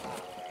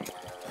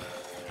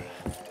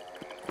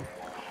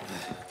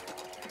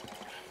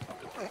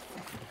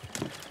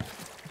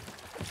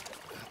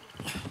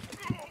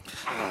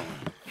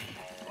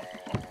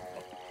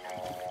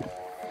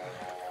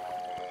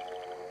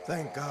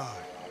 Thank God.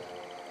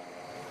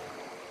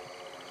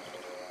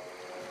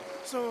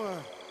 So,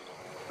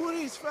 who are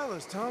these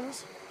fellas,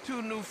 Thomas?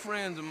 Two new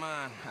friends of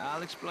mine.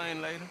 I'll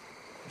explain later.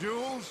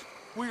 Jules,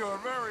 we are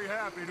very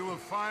happy to have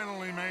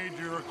finally made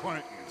your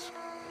acquaintance.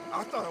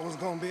 I thought I was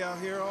gonna be out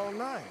here all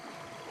night.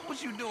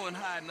 What you doing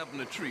hiding up in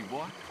the tree,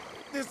 boy?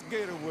 This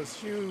gator was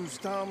huge,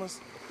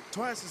 Thomas.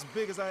 Twice as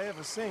big as I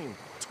ever seen.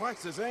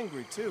 Twice as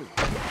angry, too.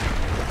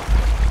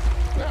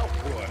 Now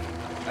what?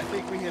 I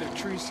think we hit a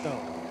tree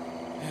stump.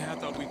 Yeah, I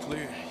thought we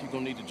cleared. You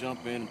gonna need to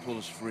jump in and pull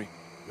us free.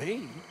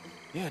 Me?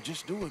 Yeah,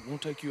 just do it.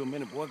 Won't take you a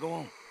minute, boy. Go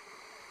on.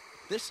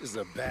 This is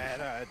a bad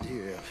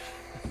idea.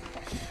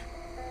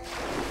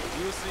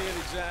 You'll see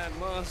any giant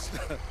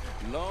monster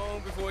long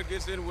before it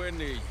gets anywhere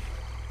near you.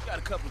 Got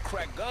a couple of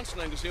crack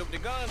gunslingers here with their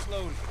guns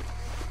loaded.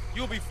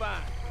 You'll be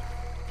fine.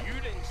 You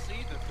didn't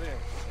see the thing.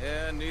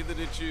 Yeah, neither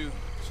did you.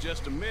 It's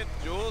just a myth,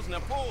 Jules.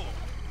 Now pull.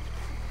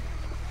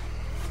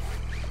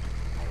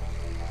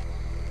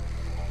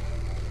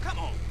 Come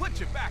on, put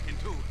your back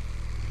into it.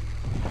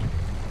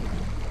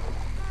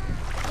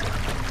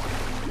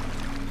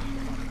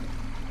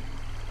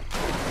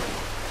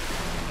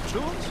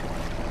 Jules?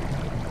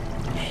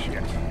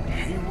 Shit.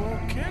 He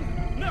won't kill.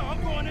 No,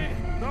 I'm going in.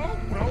 No,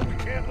 we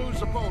can't lose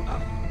the boat.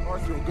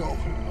 Arthur will go.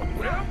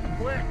 Well,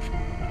 Quick.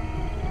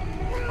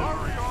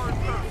 Hurry,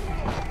 Arthur.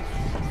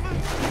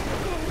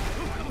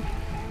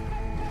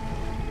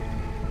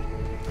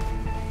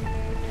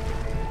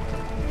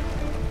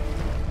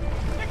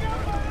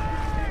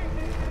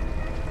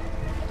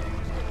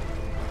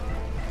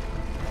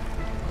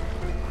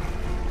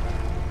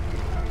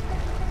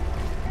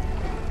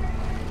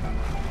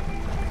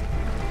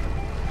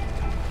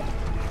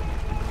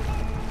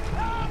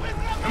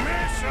 come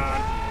here,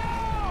 son.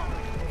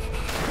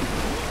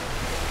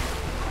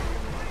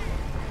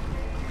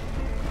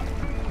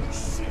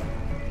 Shit.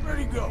 Where'd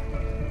he go?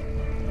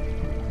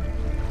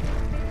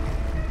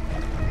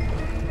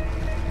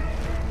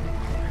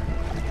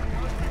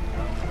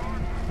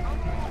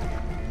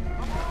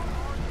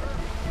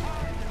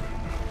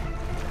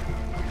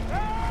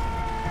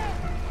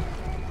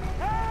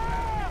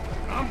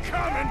 I'm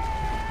coming.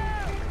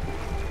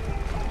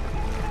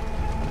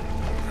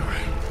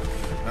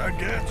 I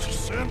got you,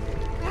 son.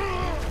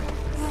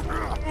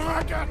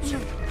 I got you.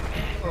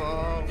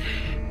 Oh,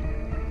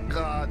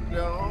 God,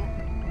 no.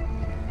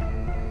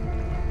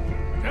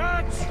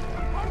 Dutch!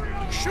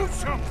 Shoot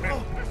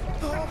something!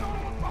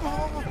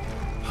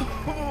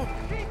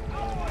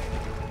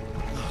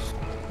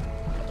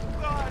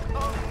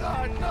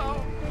 God,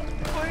 no.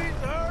 Please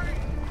hurry.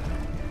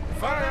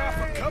 Fire off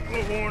a couple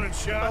of warning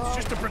shots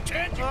just to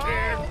pretend you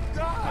cared. Oh,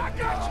 God. I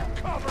got you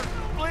covered.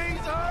 Please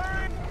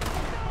hurry.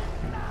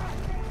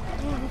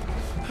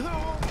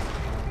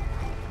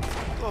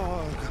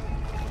 Oh, God.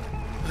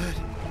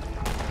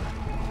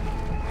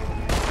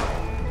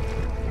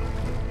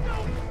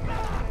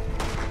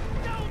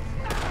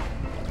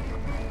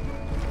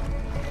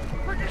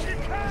 Quick as you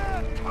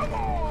can! Come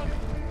on!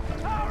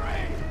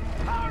 Hurry!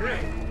 Hurry!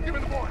 Here, give me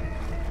the boy.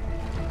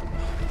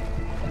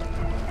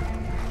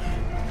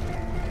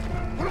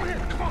 Put him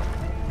here, come on.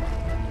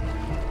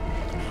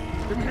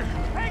 Give him here.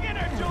 Hang in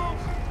there,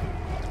 Jules!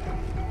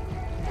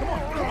 Come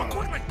on, come on.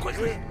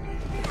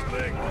 His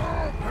leg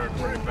hurt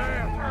pretty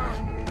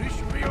bad. He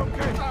should be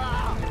okay.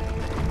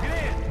 Get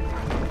in.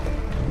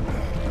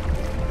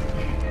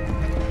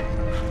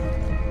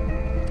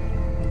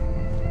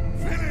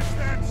 Finish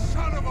that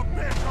son of a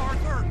bitch,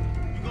 Arthur!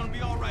 You're gonna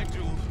be all right,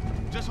 Jules.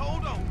 Just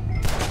hold on.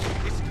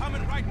 It's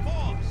coming right for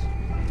us.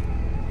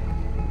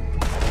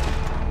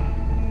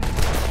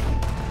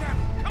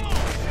 Come on,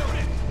 shoot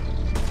it!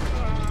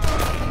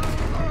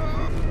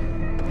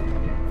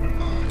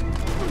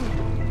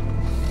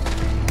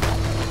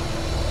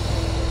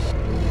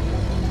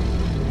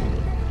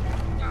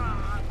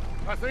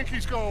 I think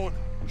he's going.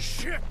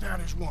 Shit, that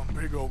is one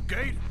big old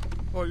gate.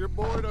 Oh, your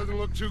boy doesn't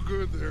look too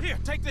good there. Here,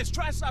 take this.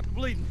 Try and stop the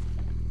bleeding.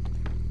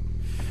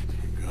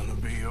 You're gonna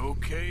be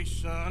okay,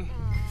 son.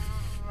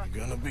 You're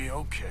gonna be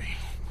okay.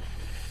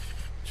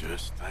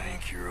 Just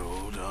thank your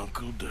old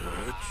Uncle Dutch.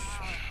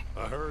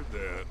 I heard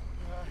that.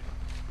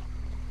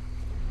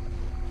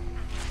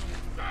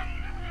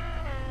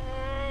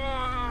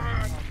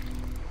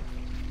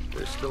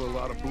 There's still a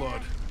lot of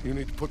blood. You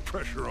need to put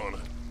pressure on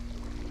it.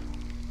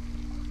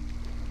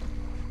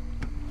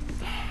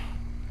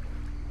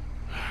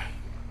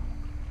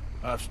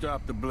 I've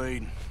stopped the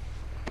bleeding.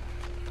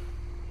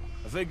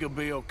 I think he'll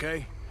be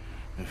okay.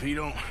 If he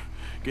don't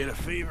get a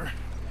fever.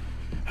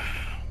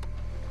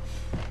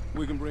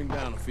 We can bring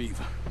down a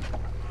fever.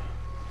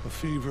 A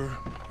fever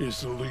is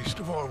the least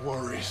of our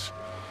worries.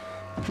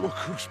 Look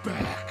who's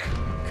back.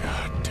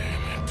 God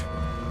damn it.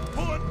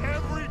 Put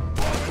every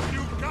bullet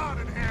you got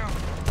in him!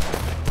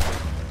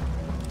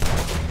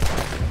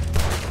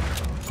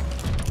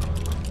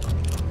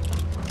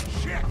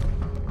 Shit!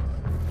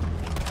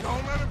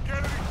 Don't let him get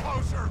any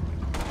closer!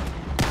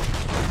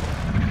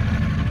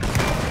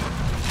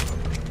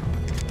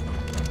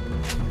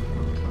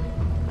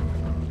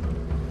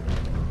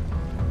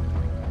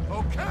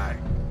 Okay,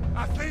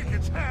 I think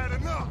it's had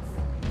enough.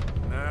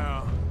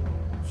 Now,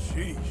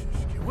 Jesus,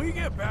 can we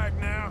get back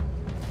now?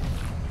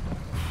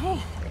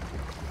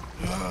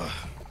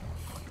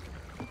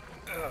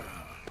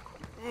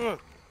 You're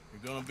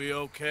gonna be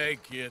okay,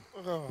 kid.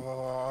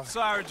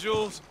 Sorry,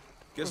 Jules.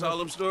 Guess all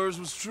them stories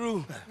was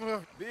true.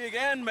 Big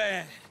and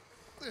bad.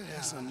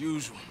 That's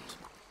unusual.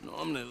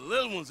 Normally the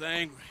little ones are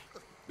angry.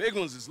 Big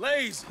ones is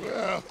lazy.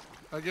 Well,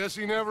 I guess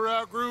he never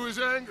outgrew his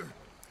anger.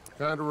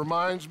 Kinda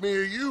reminds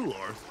me of you,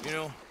 Arthur. You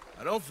know,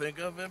 I don't think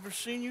I've ever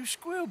seen you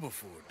squeal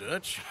before,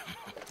 Dutch.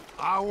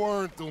 I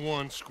weren't the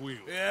one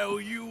squealing. Yeah,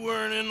 well, you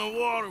weren't in the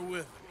water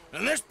with him.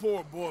 And this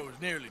poor boy was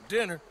nearly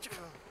dinner.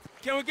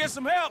 Can we get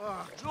some help?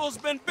 Jules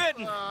been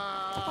bitten.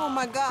 Oh,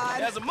 my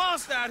God. There's a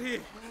monster out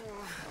here.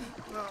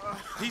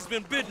 He's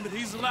been bitten, but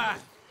he's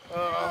alive.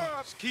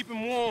 Just keep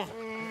him warm.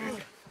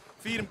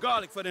 Feed him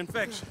garlic for the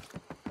infection.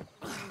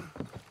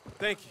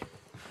 Thank you.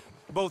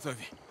 Both of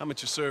you. I'm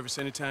at your service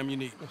anytime you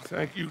need me.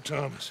 Thank you,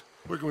 Thomas.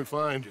 Where can we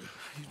find you?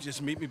 You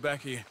just meet me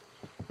back here.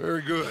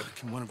 Very good.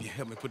 Can one of you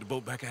help me put the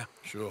boat back out?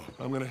 Sure.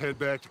 I'm gonna head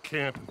back to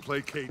camp and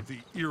placate the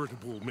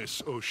irritable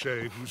Miss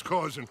O'Shea, who's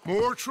causing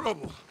more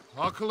trouble.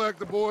 I'll collect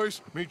the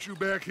boys. Meet you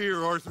back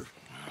here, Arthur.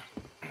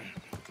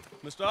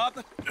 Mr.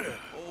 Arthur,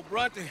 old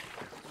Brunty,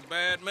 a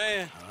bad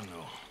man. I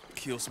know.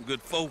 Killed some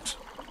good folks.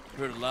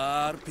 Hurt a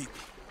lot of people.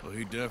 Well,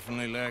 he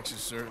definitely lacks a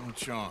certain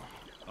charm.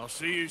 I'll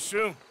see you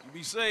soon. You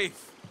be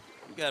safe.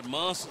 We got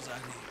monsters out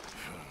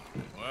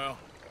here. Well,